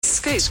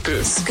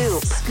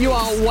Scoop. You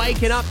are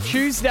waking up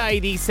Tuesday,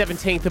 the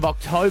 17th of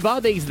October.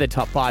 These are the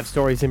top 5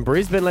 stories in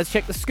Brisbane. Let's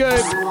check the scoop.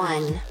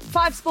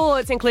 5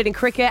 sports, including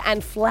cricket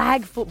and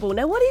flag football.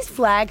 Now, what is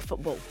flag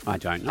football? I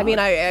don't know. I mean,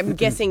 I'm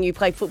guessing you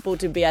play football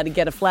to be able to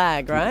get a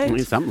flag, right?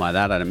 Something like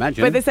that, I'd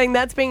imagine. But they're saying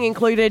that's being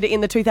included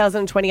in the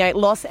 2028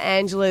 Los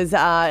Angeles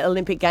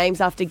Olympic Games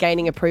after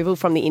gaining approval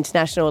from the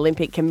International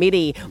Olympic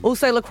Committee.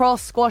 Also,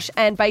 lacrosse, squash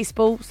and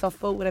baseball,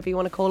 softball, whatever you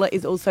want to call it,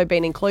 is also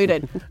being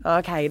included.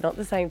 Okay, not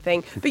the same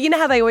thing. But you know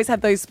how they always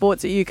have those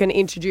sports that you can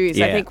introduce?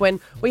 Yeah. I think when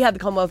we had the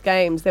Commonwealth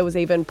Games, there was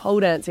even pole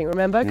dancing,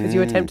 remember? Because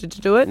you attempted to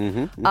do it.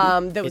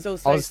 There was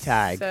also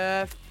Oztag.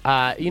 surf.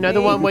 You know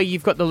the one where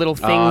you've got the little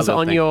things little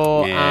on thing.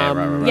 your Yeah,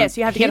 right. Yes,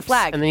 you have to get a hips,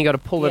 flag. and then you got to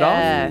pull it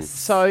Yes. off.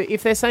 So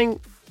if they're saying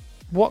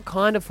what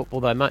kind of football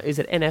though, is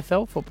it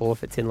NFL football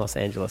if it's in Los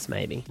Angeles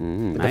maybe? With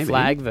the maybe.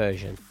 flag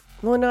version.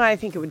 Well, no, I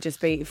think it would just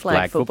be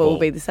Flag football football. will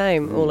be the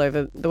same all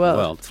over the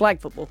world. It's flag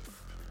football.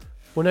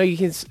 Well, no, you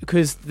can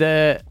because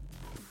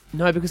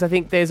I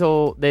think there's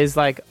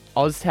like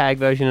Oztag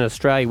version in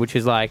Australia, which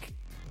is like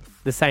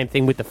the same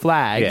thing with the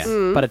flags,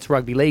 but it's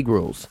rugby league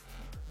rules.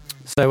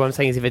 So what I'm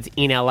saying is if it's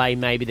in LA,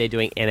 maybe they're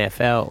doing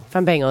NFL. If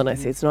I'm being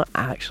honest, it's not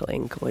actually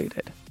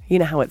included. You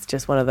know how it's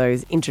just one of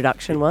those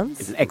introduction ones?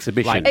 It's an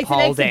exhibition. Like It's an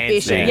pole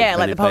exhibition, dancing. yeah, And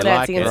like the if pole they like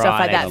dancing and it, stuff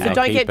like right, that. So they'll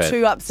don't keep get it.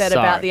 too upset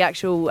Sorry. about the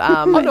actual no,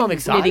 I'm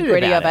excited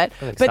nitty-gritty about of it. it.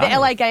 I'm But the excited.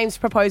 LA Games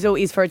proposal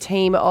is for a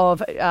team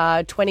of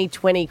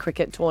 2020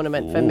 cricket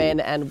tournament for men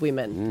and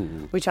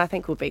women, which I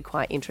think will be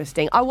quite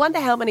interesting. I wonder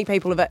how many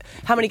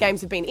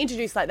games have been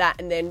introduced like that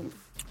and then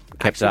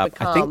kept actually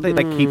up. I think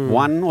become. they keep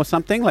one or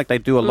something. Like they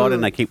do a lot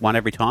and they keep one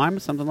every time,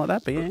 something like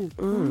that. But yeah,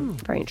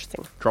 Very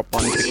interesting. drop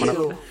one, pick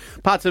one up.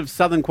 Parts of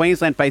southern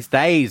Queensland face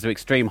days of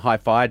extreme high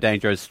fire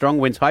danger as strong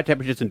winds, high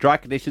temperatures and dry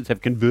conditions have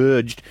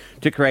converged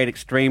to create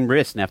extreme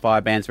risk. Now,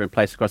 fire bans are in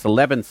place across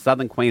 11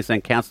 southern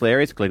Queensland council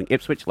areas, including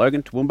Ipswich,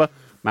 Logan, Toowoomba,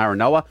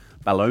 Maranoa,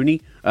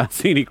 Baloney,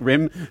 Scenic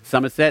Rim,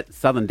 Somerset,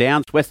 Southern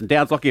Downs, Western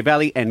Downs, Lockyer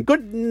Valley and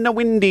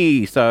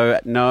Goodnawindi. So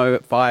no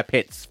fire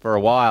pits for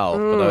a while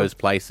for those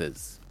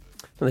places.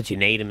 Not that you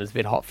need them. It's a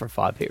bit hot for a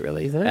fire pit,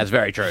 really, isn't it? That's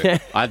very true.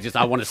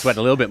 I want to sweat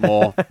a little bit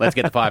more. Let's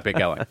get the fire pit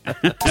going.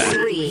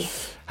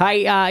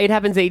 Hey, it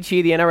happens each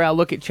year. The NRL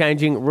look at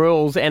changing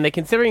rules, and they're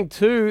considering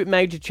 2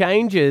 major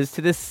changes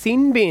to the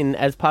sin bin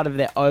as part of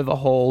their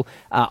overhaul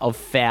of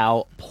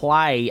foul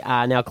play.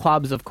 Now,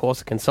 clubs, of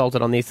course, are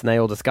consulted on this, and they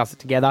all discuss it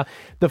together.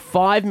 The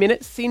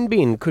 5-minute sin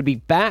bin could be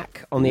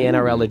back on the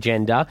NRL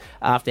agenda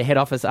after head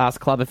office asked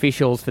club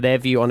officials for their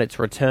view on its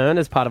return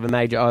as part of a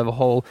major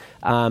overhaul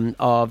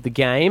of the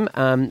game.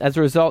 As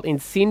a result, in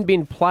sin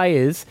bin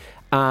players...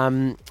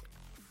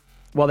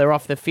 while they're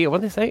off the field. What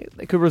do they say?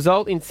 It could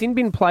result in sin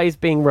bin players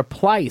being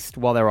replaced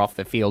while they're off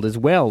the field as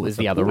well, is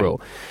the other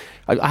rule.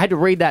 I had to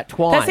read that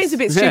twice. That seems a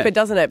bit stupid,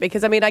 doesn't it?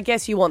 Because, I mean, I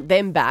guess you want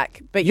them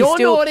back, but You're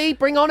still... naughty,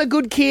 bring on a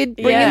good kid,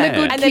 bring in the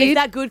good and kid. then if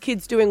that good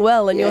kid's doing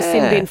well and your sin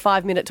Yeah. bin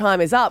 5-minute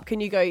time is up,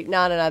 can you go,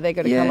 no, they've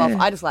got to come off.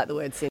 I just like the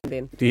word sin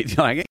bin. Do you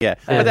like it? Yeah.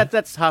 But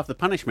that's half the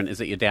punishment is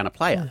that you're down a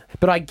player.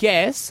 But I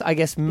guess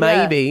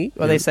maybe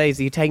what they say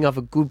is you're taking off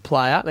a good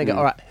player. And they go,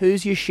 all right,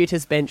 who's your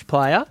shittest bench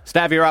player?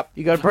 Stav, you're up.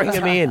 You got to bring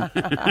them in,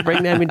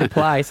 bring them into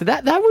play. So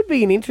that would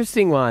be an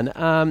interesting one.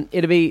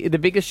 It'll be the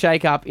biggest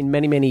shake-up in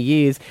many, many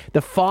years.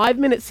 The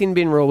 5-minute sin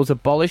bin rule was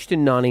abolished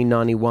in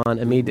 1991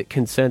 amid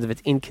concerns of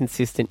its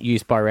inconsistent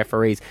use by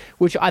referees,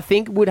 which I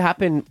think would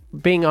happen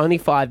being only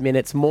 5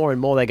 minutes. More and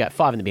more they go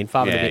 5 in the bin,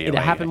 5 in the bin. you're It'll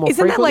right, happen yeah. more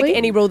Isn't frequently. that like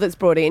any rule that's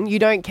brought in? You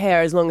don't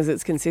care as long as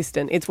it's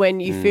consistent. It's when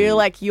you feel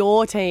like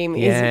your team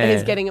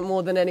is getting it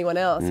more than anyone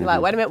else. You're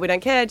like, wait a minute, we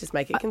don't care, just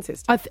make it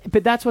consistent.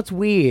 But that's what's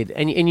weird,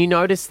 and you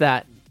notice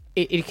that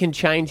it can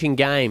change in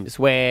games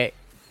where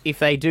if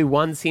they do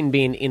one sin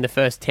bin in the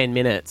first 10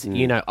 minutes,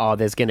 you know,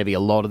 there's going to be a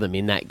lot of them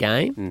in that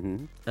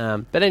game.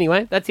 But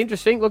anyway, that's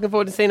interesting. Looking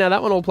forward to seeing how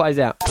that one all plays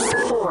out.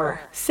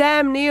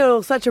 Sam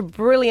Neill, such a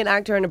brilliant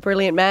actor and a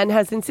brilliant man,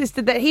 has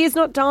insisted that he is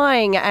not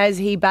dying as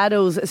he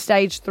battles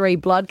stage 3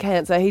 blood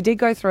cancer. He did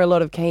go through a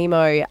lot of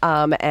chemo,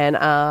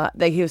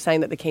 and he was saying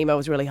that the chemo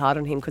was really hard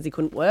on him because he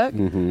couldn't work.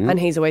 And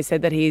he's always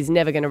said that he's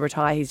never going to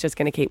retire. He's just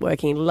going to keep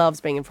working. He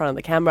loves being in front of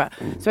the camera.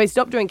 So he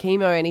stopped doing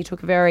chemo and he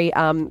took a very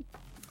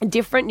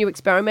different new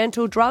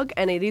experimental drug,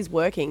 and it is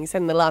working. He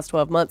said in the last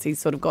 12 months he's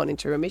sort of gone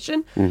into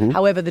remission.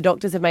 However, the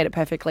doctors have made it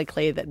perfectly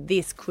clear that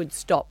this could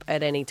stop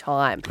at any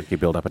time. You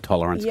build up a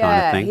tolerance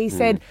kind of thing. He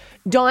said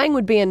dying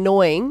would be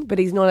annoying, but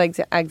he's not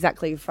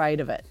exactly afraid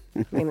of it.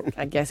 I mean,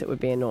 I guess it would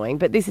be annoying,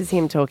 but this is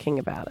him talking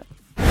about it.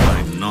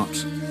 I'm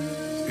not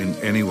in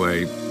any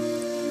way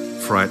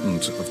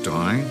frightened of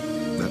dying.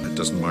 That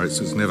doesn't worry.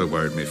 It's never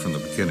worried me from the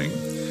beginning.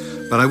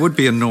 But I would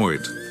be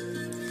annoyed.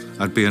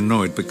 I'd be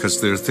annoyed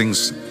because there are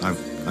things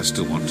I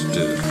still want to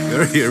do.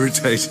 Very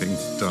irritating,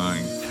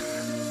 dying.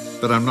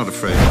 But I'm not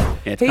afraid.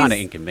 Yeah, it's kind of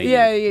inconvenient.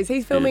 Yeah, he is.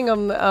 He's filming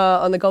on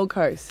the Gold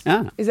Coast.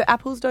 Ah. Is it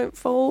Apples Don't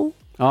Fall?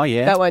 Oh,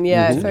 yeah. That one,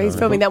 yeah. So he's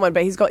filming that one,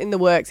 but he's got in the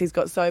works, he's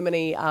got so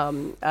many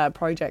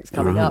projects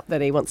coming up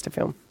that he wants to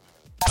film.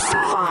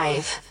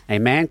 5. A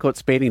man caught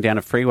speeding down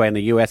a freeway in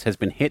the US has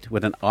been hit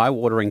with an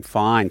eye-watering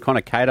fine.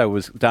 Connor Cato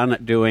was done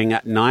doing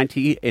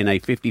 90 in a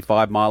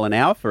 55 mile an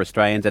hour. For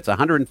Australians, that's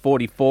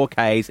 144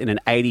 Ks in an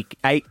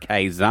 88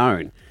 K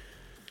zone.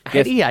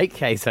 Yes.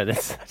 88k, so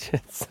that's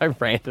so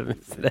random,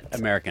 isn't it?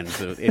 Americans.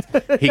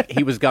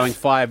 He was going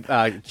 5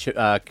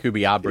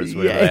 Kubiabras,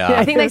 whatever they are.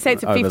 I think they say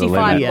it's a over the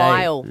 55 limit.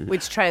 mile,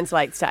 which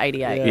translates to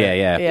 88.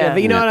 Yeah. Yeah,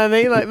 but you know what I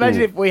mean? Like,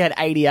 imagine if we had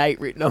 88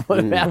 written on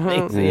one of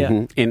our things.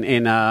 Yeah.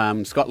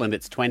 In Scotland,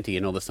 it's 20,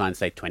 and all the signs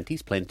say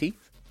 20's plenty.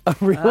 Oh,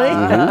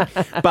 really?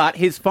 But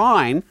his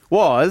fine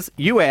was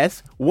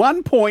US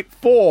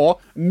 $1.4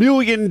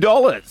 million.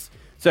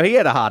 So he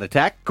had a heart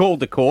attack, called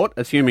the court,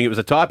 assuming it was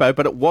a typo,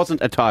 but it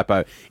wasn't a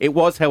typo. It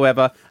was,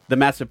 however, the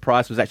massive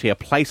price was actually a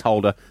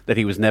placeholder that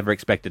he was never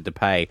expected to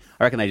pay.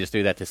 I reckon they just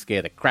do that to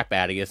scare the crap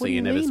out of you so do you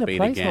you never mean, a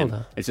speed again.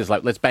 placeholder? It's just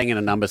like, let's bang in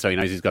a number so he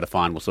knows he's got a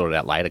fine, we'll sort it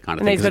out later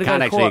kind of And thing. he's 'Cause it gotta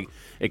can't go to actually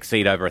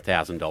exceed over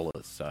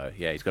 $1,000. So,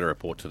 yeah, he's got to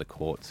report to the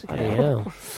courts. Yeah.